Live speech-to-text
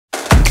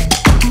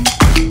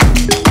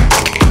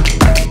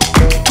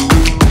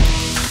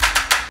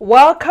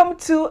Welcome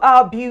to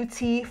our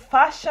beauty,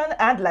 fashion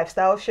and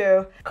lifestyle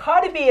show.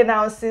 Cardi B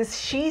announces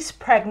she's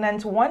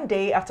pregnant one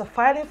day after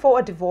filing for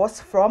a divorce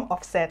from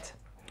Offset.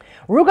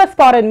 Ruger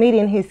spotted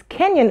meeting his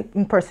Kenyan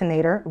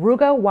impersonator,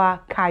 Ruger Wa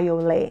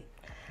Kayole.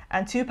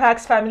 And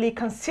Tupac's family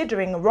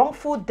considering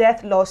wrongful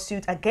death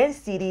lawsuit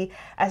against Diddy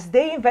as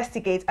they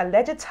investigate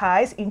alleged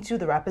ties into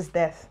the rapper's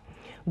death.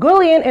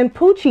 Gullion and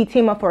Poochie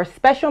team up for a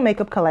special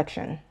makeup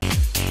collection.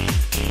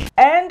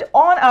 And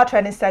on our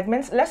trending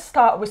segments, let's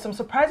start with some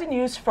surprising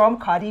news from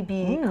Cardi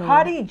B.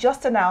 Cardi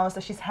just announced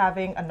that she's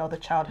having another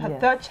child, her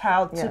third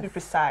child to be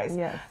precise.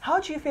 How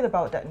do you feel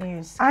about that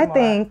news, Kimora? I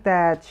think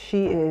that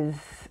she is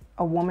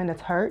a woman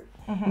that's hurt.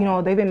 You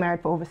know, they've been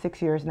married for over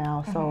 6 years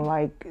now. So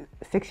like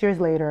 6 years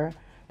later,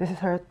 this is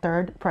her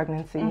third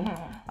pregnancy.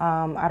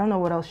 I don't know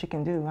what else she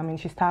can do. I mean,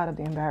 she's tired of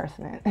the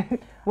embarrassment.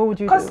 What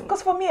would you do?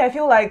 Because for me, I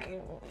feel like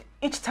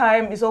each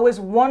time is always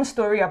one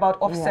story about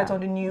Offset on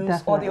the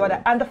news or the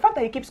other. And the fact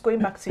that he keeps going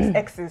back to his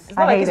exes, it's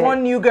not like he's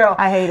one new girl.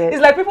 I hate it.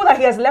 It's like people that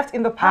he has left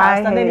in the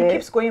past and then he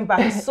keeps going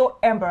back. It's so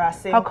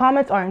embarrassing. Her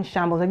comments are in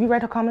shambles. Have you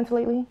read her comments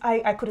lately?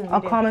 I couldn't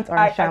read Her comments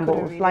are in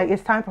shambles. Like,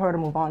 it's time for her to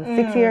move on.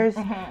 6 years,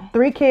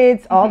 3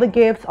 kids, all the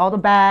gifts, all the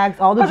bags,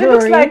 all the jewelry.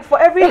 Because it looks like for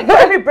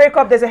every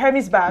breakup, there's a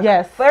Hermes bag.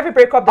 Yes. For every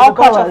breakup, there's a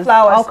bunch of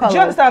flowers. All colors. Do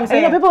you understand what I'm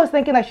saying? And, you know, people are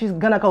thinking that she's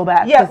going to go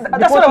back. Yeah,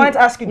 that's what I wanted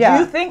to ask you. Do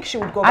you think she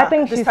would go back? I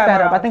think she's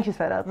fed up. I think she's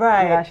fed up. Right.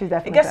 Yeah, she's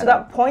definitely It gets to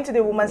that point in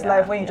a woman's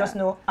life when you just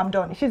know, I'm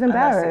done. She's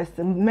embarrassed.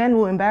 Men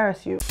will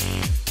embarrass you.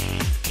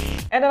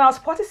 And in our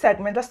sporty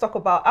segment, let's talk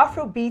about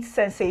Afrobeat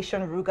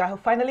sensation Ruger, who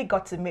finally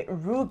got to meet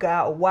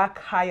Ruger Wa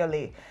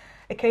Kayole,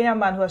 a Kenyan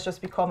man who has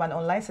just become an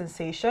online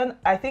sensation.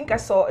 I think I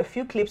saw a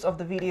few clips of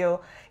the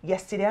video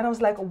yesterday and I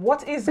was like,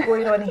 what is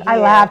going on here? I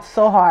laughed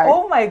so hard.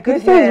 Oh my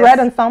goodness. Did you see his red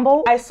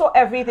ensemble? I saw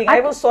everything. I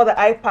even saw the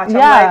eye patch.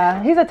 Yeah,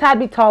 like, he's a tad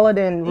bit taller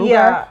than Ruger.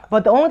 Yeah.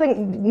 But the only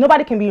thing,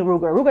 nobody can beat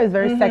Ruger. Ruger is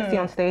very sexy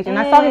on stage. And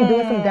I saw him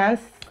doing some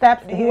dance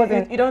steps. He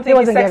wasn't. You don't think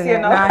he's sexy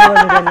enough? Nah, he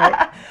wasn't getting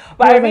it.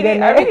 But I really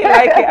like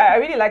it. I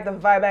really like the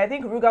vibe. I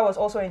think Ruger was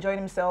also enjoying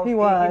himself. He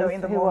was.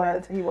 In the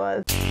moment. He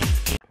was.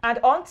 And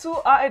on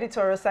to our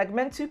editorial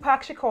segment,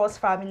 Tupac Shakur's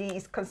family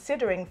is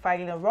considering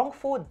filing a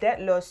wrongful death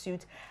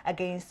lawsuit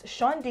against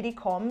Sean Diddy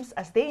Combs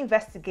as they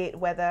investigate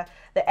whether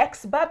the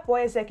ex-Bad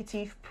Boy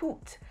executive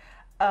put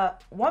a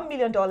 $1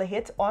 million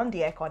hit on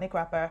the iconic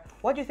rapper.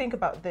 What do you think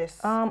about this?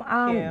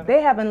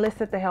 They have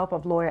enlisted the help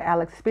of lawyer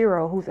Alex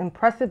Spiro, whose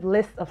impressive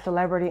list of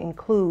celebrity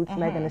includes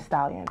Megan Thee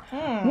Stallion.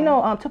 You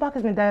know, Tupac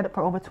has been dead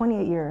for over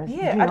 28 years. Yeah,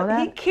 Did you know that?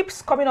 He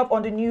keeps coming up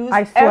on the news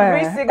I swear.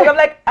 every single. I'm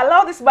like,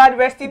 allow this man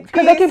rest in peace.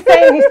 Because they keep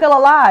saying he's still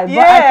alive.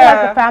 Yeah. But I feel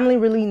like the family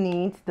really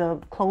needs the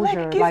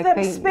closure. Like, give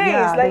them space.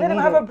 Like, let them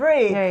have a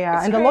break. Yeah.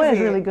 It's and crazy. the lawyer's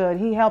really good.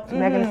 He helped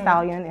Megan Thee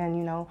Stallion, and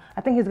you know,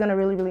 I think he's gonna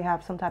really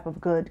have some type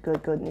of good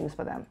news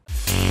for them.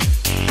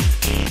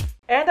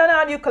 And on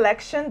our new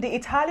collection, the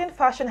Italian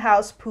fashion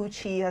house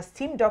Pucci has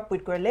teamed up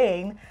with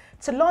Guerlain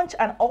to launch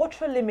an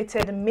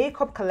ultra-limited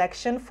makeup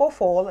collection for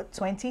fall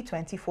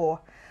 2024.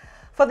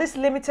 For this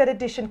limited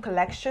edition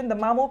collection, the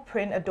marble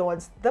print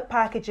adorns the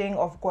packaging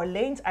of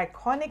Guerlain's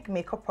iconic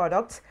makeup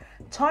products,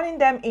 turning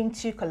them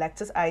into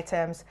collector's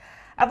items.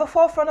 At the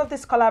forefront of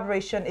this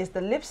collaboration is the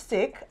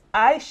lipstick,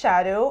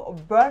 eyeshadow,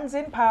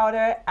 bronzing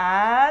powder,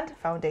 and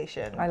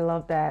foundation. I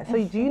love that. So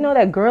do you know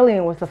that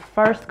Guerlain was the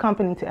first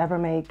company to ever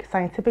make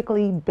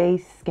scientifically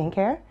based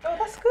skincare? Oh,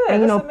 that's good.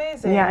 And, that's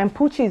amazing. Yeah, and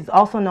Pucci is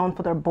also known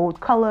for their bold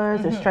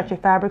colors, their stretchy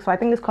fabric. So I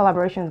think this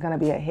collaboration is going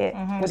to be a hit.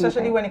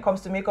 Especially when it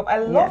comes to makeup. I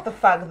love the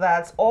fact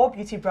that all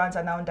beauty brands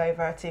are now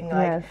diverting.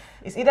 Like,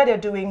 it's either they're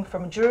doing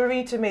from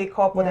jewelry to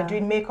makeup or they're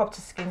doing makeup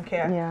to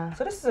skincare. Yeah.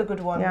 So this is a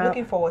good one. I'm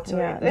looking forward to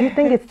it. Do you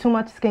think it's too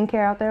much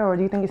skincare out there, or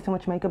do you think it's too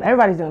much makeup?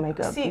 Everybody's doing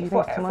makeup. See,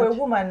 for a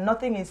woman,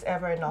 nothing is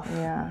ever enough.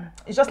 Yeah.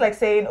 It's just like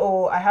saying,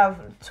 oh, I have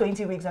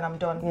 20 wigs and I'm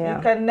done. Yeah.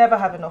 You can never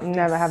have enough.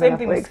 Never have Same enough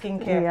thing wigs. with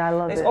skincare. Yeah, I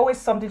love There's always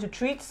something to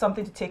treat,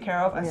 something to take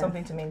care of, and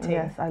something to maintain.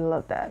 Yes, I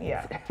love that.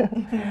 Yeah.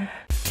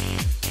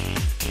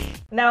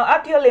 Now,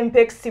 at the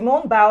Olympics,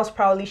 Simone Biles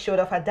proudly showed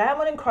off her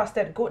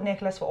diamond-encrusted gold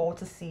necklace for all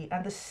to see,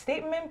 and the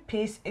statement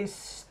piece is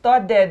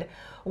studded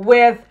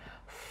with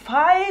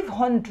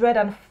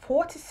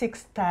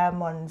 546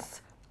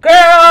 diamonds. Girl!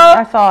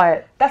 I saw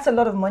it. That's a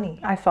lot of money.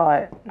 I saw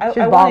it.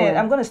 I want it.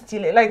 I'm going to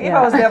steal it. Like, if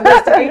I was there, I'm going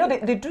to steal it. You know,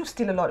 they do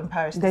steal a lot in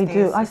Paris these days. They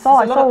do. I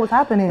saw what was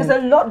happening. There's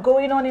a lot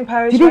going on in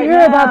Paris Did you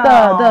hear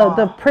about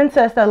the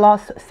princess that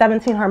lost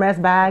 17 Hermes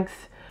bags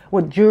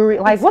with jewelry?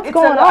 Like, what's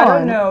going on? I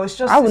don't know. It's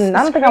just. I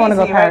don't think I want to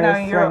go to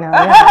Paris right now.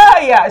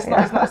 Yeah, it's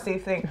not a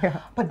safe thing.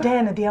 But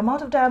then the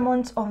amount of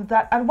diamonds on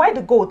that, and why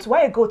the goat?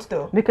 Why a goat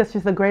though? Because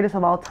she's the greatest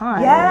of all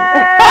time.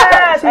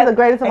 Yeah, she's the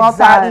greatest of all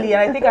time. Exactly,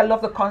 and I think I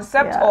love the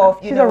concept of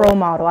she's a role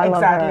model. I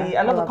love her. Exactly,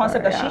 I love the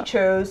concept that she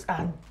chose,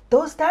 and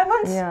those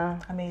diamonds. Yeah,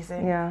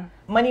 amazing. Yeah.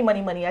 Money,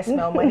 money, money. I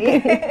smell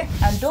money.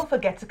 And don't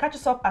forget to catch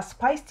us up at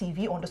Spice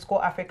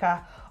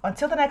TV_Africa.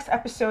 Until the next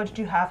episode,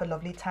 do have a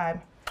lovely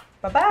time.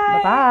 Bye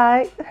bye.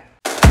 Bye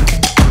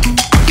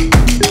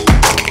bye.